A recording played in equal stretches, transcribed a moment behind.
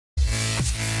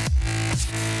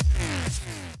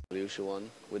Liu Shiwen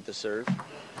with the serve.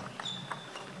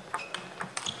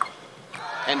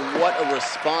 And what a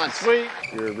response. Sweet.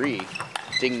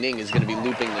 Ning Ning is going to be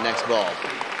looping the next ball.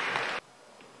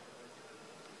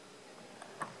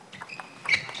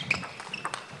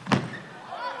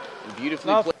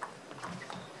 Beautifully played.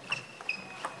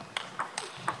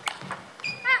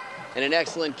 And an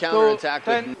excellent counterattack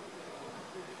with.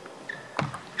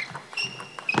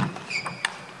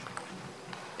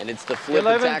 And it's the flip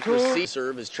attack receive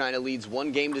serve as China leads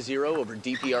 1-0 over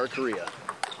DPR Korea.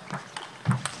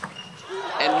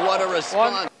 And what a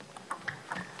response.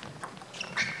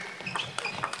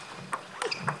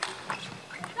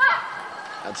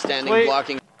 Outstanding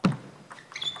blocking.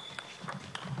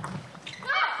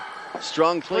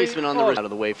 Strong placement on the wrist. Out of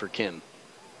the way for Kim.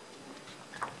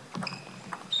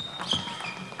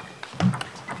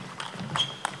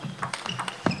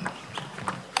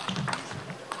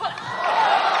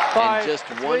 And just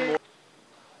one more.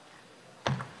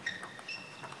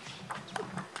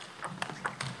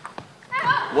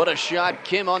 What a shot,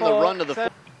 Kim on the run to the floor.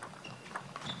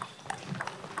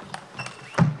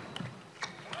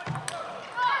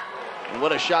 And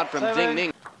what a shot from Ning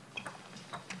Ning.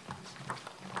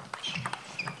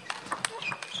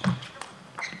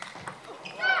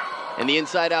 And the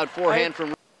inside-out forehand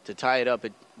from to tie it up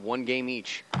at 1 game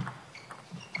each.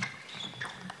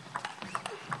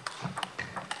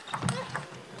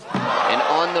 And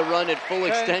on the run at full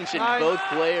extension, both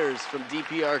players from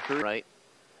DPR Korea. Right.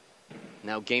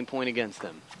 Now game point against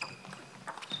them.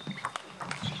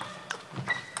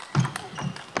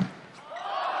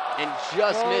 And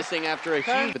just missing after a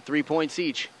huge 3 points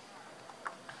each.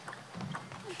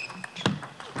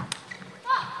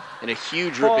 And a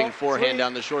huge ripping forehand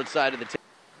down the short side of the table.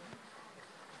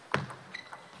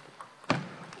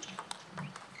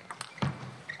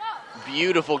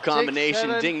 Beautiful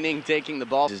combination. Ning Ning taking the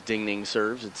ball. As Ning Ning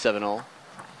serves at 7-all.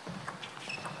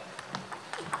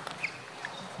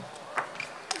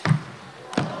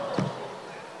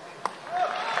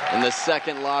 And the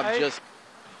second lob just.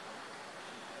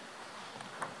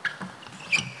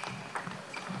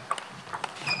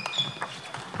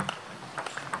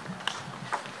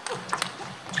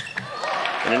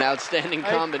 And an outstanding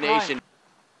combination.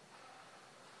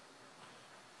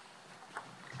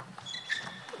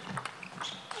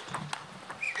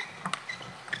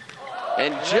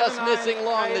 And just missing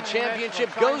long. The championship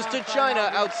goes to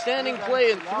China. Outstanding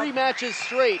play in 3 matches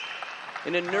straight.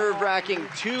 In a nerve-wracking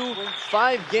 2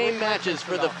 5-game matches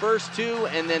for the first 2,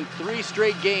 and then 3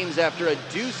 straight games after a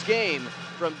deuce game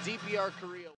from DPR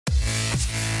Korea.